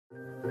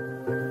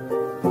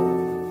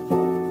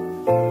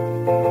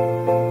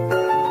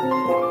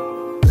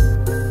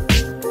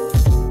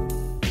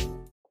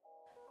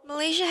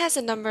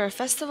has a number of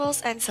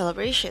festivals and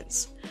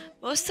celebrations,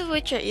 most of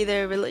which are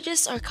either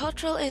religious or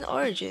cultural in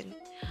origin.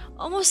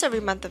 Almost every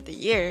month of the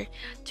year,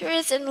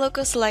 tourists and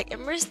locals alike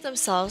immerse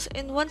themselves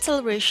in one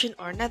celebration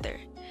or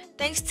another,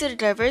 thanks to the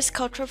diverse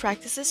cultural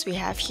practices we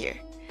have here.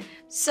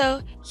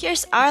 So,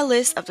 here's our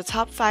list of the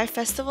top 5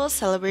 festivals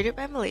celebrated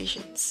by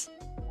Malaysians.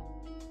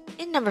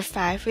 In number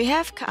 5, we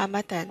have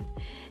Kaamatan.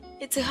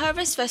 It's a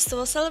harvest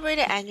festival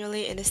celebrated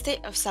annually in the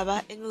state of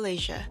Sabah in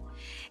Malaysia.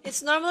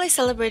 It's normally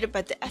celebrated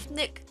by the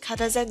ethnic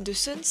Kadazan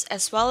Dusuns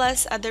as well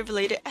as other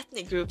related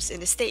ethnic groups in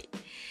the state,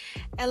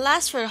 and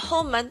lasts for the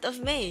whole month of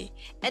May,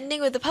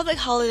 ending with a public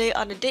holiday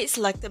on a date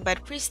selected by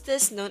the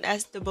priestess known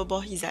as the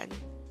Bobohizan.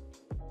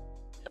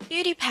 A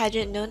beauty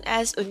pageant known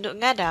as Unduk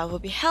Ngada will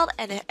be held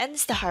and it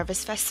ends the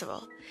harvest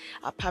festival.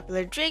 A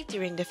popular drink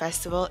during the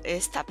festival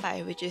is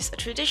tapai, which is a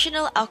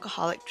traditional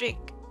alcoholic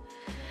drink.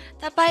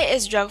 Tapai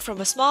is drunk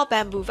from a small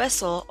bamboo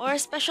vessel or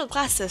special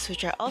glasses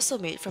which are also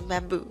made from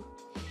bamboo.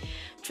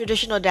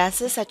 Traditional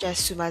dances such as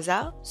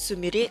Sumazao,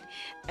 Sumirit,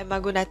 and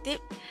Magunatip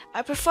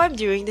are performed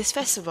during this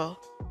festival.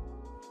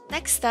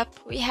 Next up,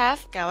 we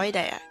have Gawai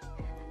Dayak.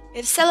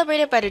 It is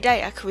celebrated by the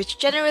Dayak, which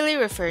generally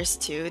refers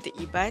to the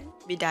Iban,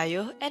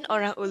 Bidayo, and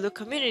Orang Ulu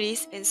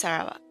communities in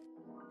Sarawak.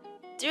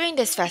 During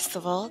this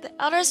festival, the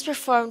elders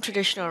perform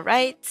traditional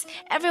rites,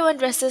 everyone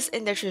dresses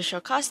in their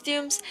traditional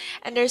costumes,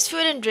 and there's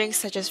food and drinks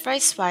such as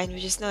rice wine,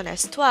 which is known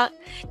as tuak,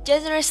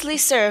 generously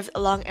served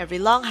along every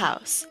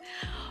longhouse.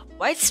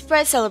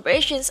 Widespread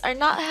celebrations are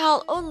not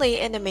held only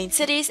in the main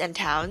cities and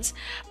towns,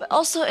 but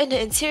also in the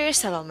interior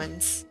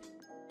settlements.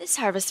 This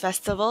harvest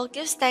festival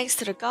gives thanks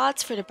to the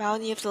gods for the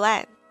bounty of the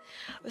land.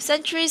 With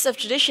centuries of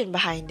tradition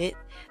behind it,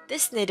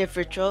 this native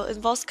ritual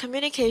involves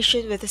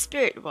communication with the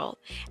spirit world,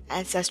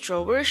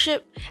 ancestral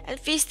worship, and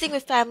feasting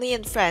with family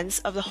and friends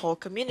of the whole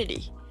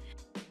community.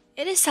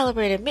 It is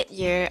celebrated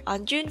mid-year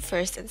on June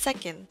 1st and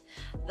 2nd,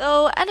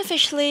 though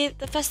unofficially,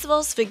 the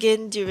festivals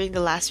begin during the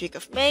last week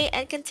of May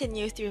and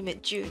continue through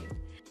mid-June.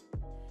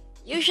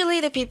 Usually,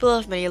 the people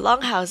of many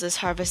longhouses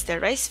harvest their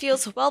rice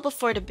fields well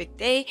before the big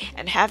day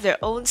and have their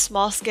own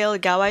small-scale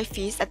Gawai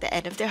feast at the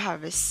end of their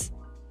harvest.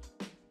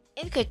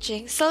 In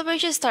Kuching,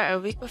 celebrations start a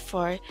week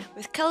before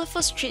with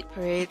colorful street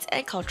parades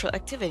and cultural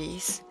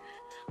activities.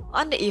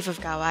 On the eve of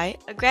Gawai,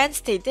 a grand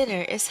state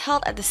dinner is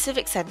held at the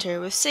Civic Center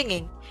with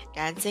singing,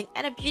 dancing,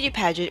 and a beauty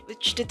pageant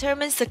which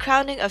determines the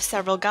crowning of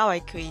several Gawai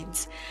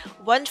queens,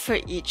 one for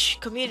each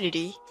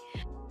community.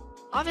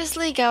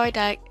 Obviously, Gawai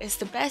Dayak is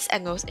the best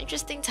and most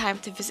interesting time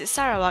to visit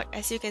Sarawak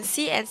as you can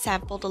see and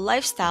sample the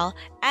lifestyle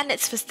and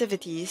its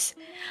festivities.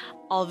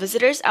 All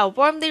visitors are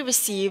warmly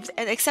received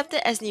and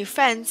accepted as new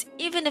friends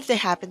even if they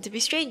happen to be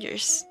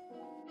strangers.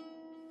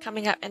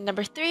 Coming up in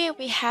number 3,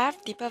 we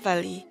have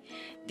Deepavali.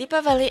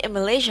 Deepavali in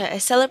Malaysia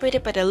is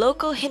celebrated by the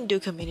local Hindu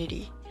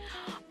community.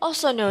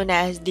 Also known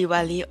as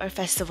Diwali or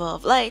Festival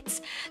of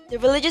Lights, the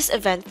religious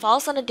event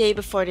falls on the day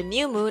before the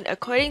new moon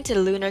according to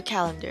the lunar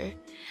calendar.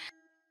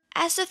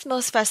 As with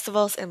most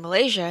festivals in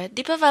Malaysia,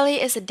 Deepavali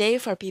is a day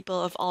for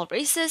people of all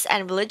races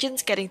and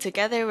religions getting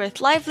together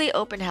with lively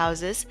open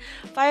houses,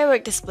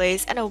 firework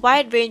displays, and a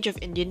wide range of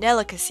Indian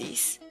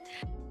delicacies.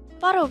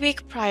 About a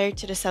week prior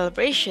to the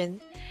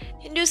celebration,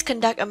 Hindus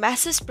conduct a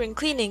massive spring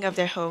cleaning of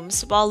their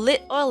homes while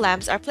lit oil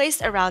lamps are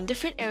placed around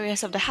different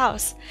areas of the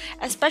house,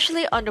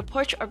 especially on the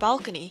porch or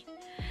balcony.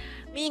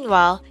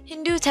 Meanwhile,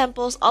 Hindu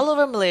temples all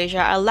over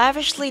Malaysia are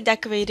lavishly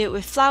decorated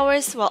with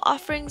flowers while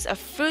offerings of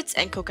fruits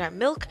and coconut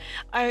milk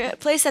are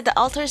placed at the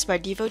altars by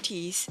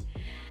devotees.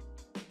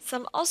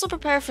 Some also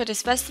prepare for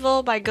this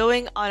festival by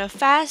going on a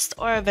fast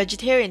or a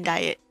vegetarian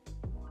diet.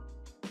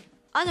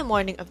 On the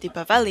morning of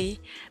Deepavali,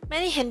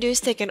 many Hindus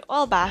take an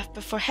oil bath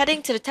before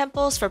heading to the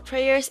temples for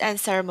prayers and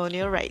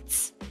ceremonial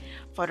rites.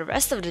 For the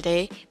rest of the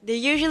day, they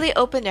usually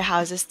open their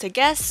houses to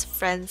guests,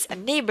 friends,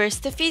 and neighbors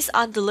to feast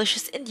on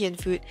delicious Indian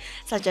food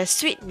such as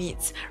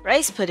sweetmeats,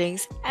 rice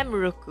puddings, and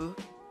muruku.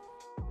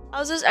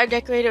 Houses are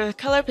decorated with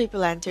color paper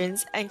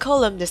lanterns and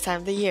kolam this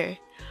time of the year.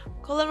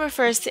 Kolam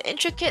refers to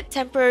intricate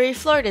temporary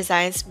floor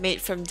designs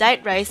made from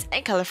dyed rice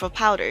and colorful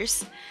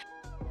powders.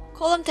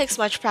 Kolam takes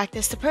much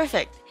practice to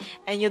perfect,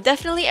 and you'll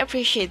definitely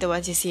appreciate the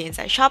ones you see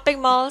inside shopping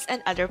malls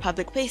and other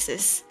public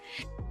places.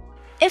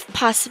 If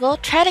possible,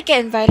 try to get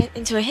invited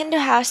into a Hindu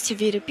house to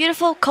view the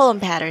beautiful kolam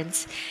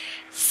patterns.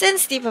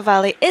 Since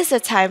Deepavali is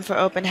the time for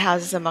open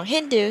houses among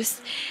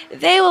Hindus,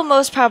 they will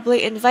most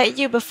probably invite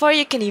you before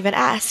you can even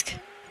ask.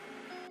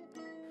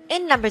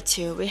 In number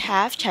 2, we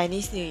have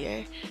Chinese New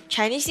Year.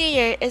 Chinese New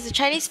Year is a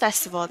Chinese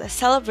festival that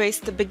celebrates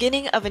the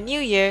beginning of a new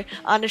year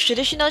on the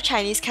traditional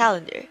Chinese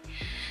calendar.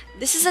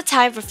 This is a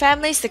time for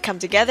families to come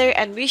together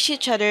and wish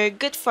each other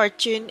good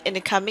fortune in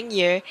the coming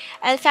year,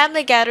 and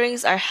family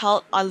gatherings are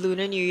held on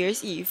Lunar New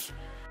Year's Eve.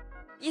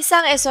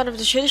 Yisang is one of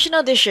the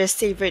traditional dishes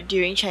savored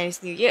during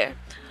Chinese New Year.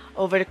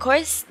 Over the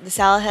course, the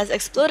salad has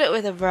exploded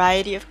with a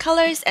variety of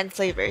colors and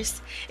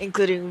flavors,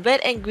 including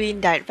red and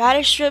green dyed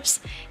radish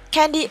strips,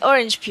 candy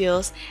orange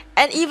peels,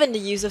 and even the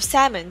use of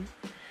salmon.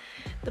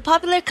 The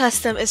popular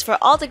custom is for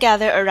all to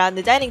gather around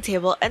the dining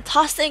table and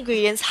toss the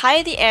ingredients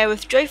high in the air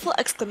with joyful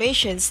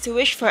exclamations to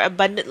wish for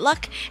abundant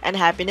luck and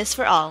happiness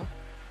for all.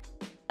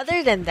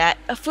 Other than that,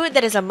 a food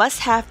that is a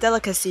must-have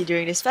delicacy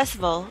during this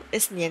festival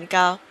is nian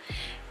gao.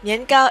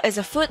 Nian gao is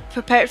a food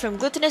prepared from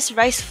glutinous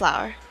rice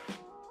flour.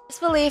 It's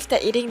believed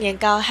that eating nian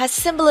gao has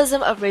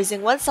symbolism of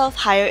raising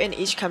oneself higher in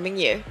each coming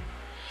year.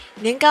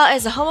 Nian gao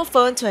is a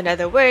homophone to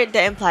another word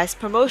that implies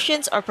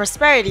promotions or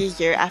prosperity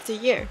year after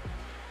year.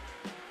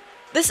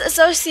 This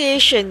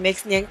association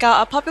makes nian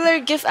gao a popular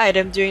gift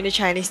item during the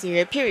Chinese New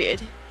Year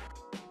period.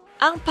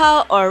 Ang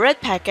pao or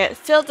red packet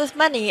filled with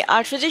money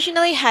are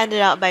traditionally handed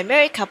out by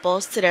married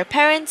couples to their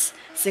parents,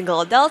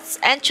 single adults,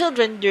 and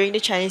children during the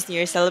Chinese New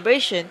Year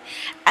celebration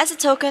as a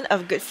token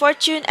of good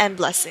fortune and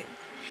blessing.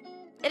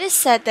 It is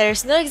said there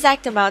is no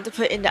exact amount to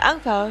put in the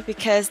ang pao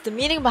because the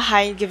meaning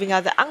behind giving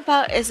out the ang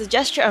pao is a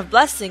gesture of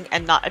blessing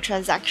and not a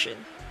transaction.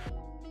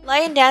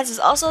 Lion dance is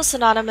also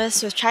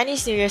synonymous with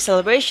Chinese New Year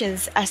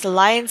celebrations as the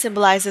lion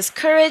symbolizes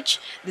courage,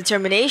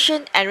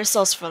 determination, and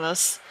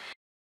resourcefulness.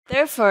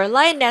 Therefore,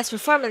 lion dance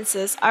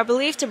performances are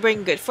believed to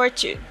bring good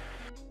fortune.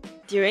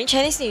 During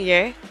Chinese New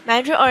Year,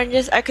 mandarin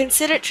oranges are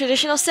considered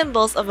traditional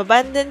symbols of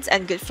abundance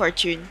and good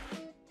fortune.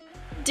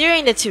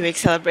 During the 2-week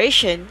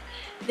celebration,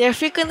 they are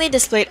frequently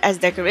displayed as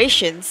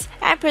decorations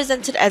and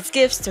presented as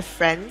gifts to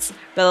friends,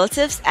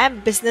 relatives,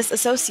 and business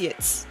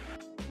associates.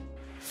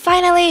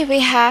 Finally,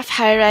 we have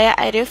Hari Raya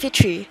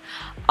Aidilfitri.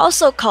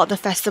 Also called the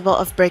Festival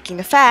of Breaking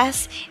the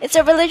Fast, it's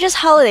a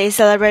religious holiday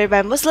celebrated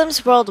by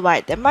Muslims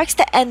worldwide that marks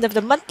the end of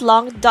the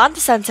month-long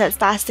dawn-to-sunset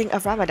fasting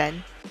of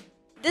Ramadan.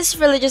 This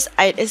religious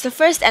Eid is the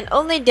first and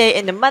only day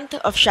in the month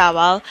of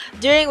Shawwal,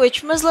 during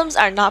which Muslims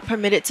are not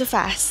permitted to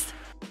fast.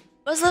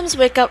 Muslims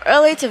wake up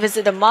early to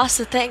visit the mosque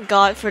to thank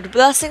God for the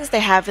blessings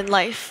they have in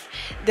life.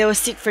 They will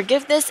seek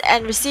forgiveness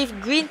and receive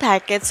green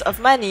packets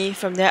of money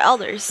from their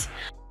elders.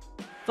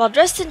 While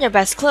dressed in their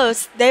best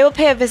clothes, they will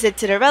pay a visit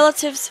to their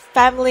relatives,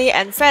 family,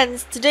 and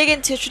friends to dig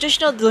into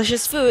traditional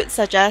delicious food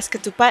such as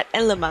ketupat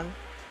and lemang.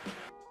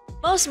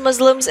 Most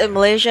Muslims in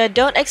Malaysia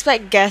don't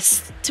expect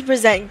guests to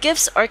present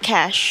gifts or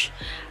cash.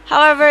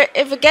 However,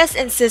 if a guest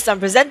insists on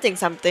presenting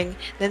something,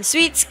 then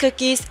sweets,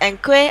 cookies, and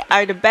kueh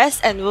are the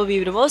best and will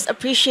be the most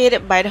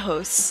appreciated by the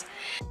hosts.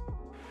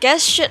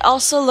 Guests should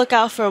also look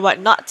out for what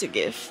not to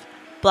give.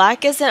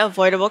 Black is an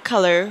avoidable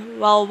color,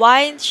 while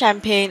wine,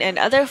 champagne, and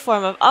other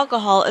form of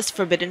alcohol is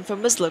forbidden for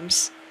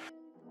Muslims.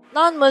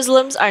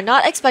 Non-Muslims are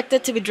not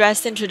expected to be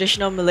dressed in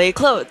traditional Malay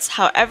clothes.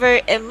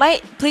 However, it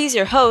might please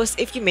your host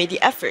if you made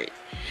the effort.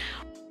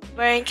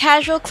 Wearing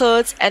casual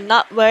clothes and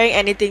not wearing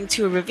anything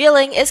too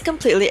revealing is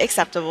completely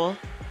acceptable.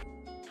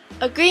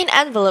 A green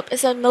envelope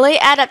is a Malay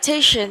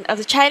adaptation of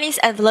the Chinese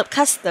envelope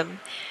custom.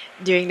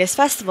 During this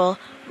festival,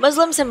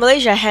 Muslims in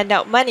Malaysia hand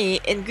out money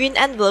in green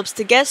envelopes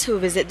to guests who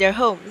visit their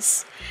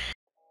homes.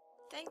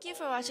 Thank you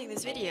for watching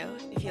this video.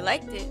 If you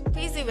liked it,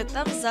 please leave a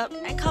thumbs up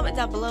and comment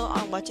down below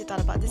on what you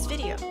thought about this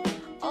video.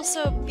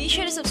 Also, be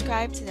sure to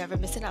subscribe to never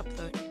miss an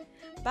upload.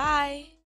 Bye!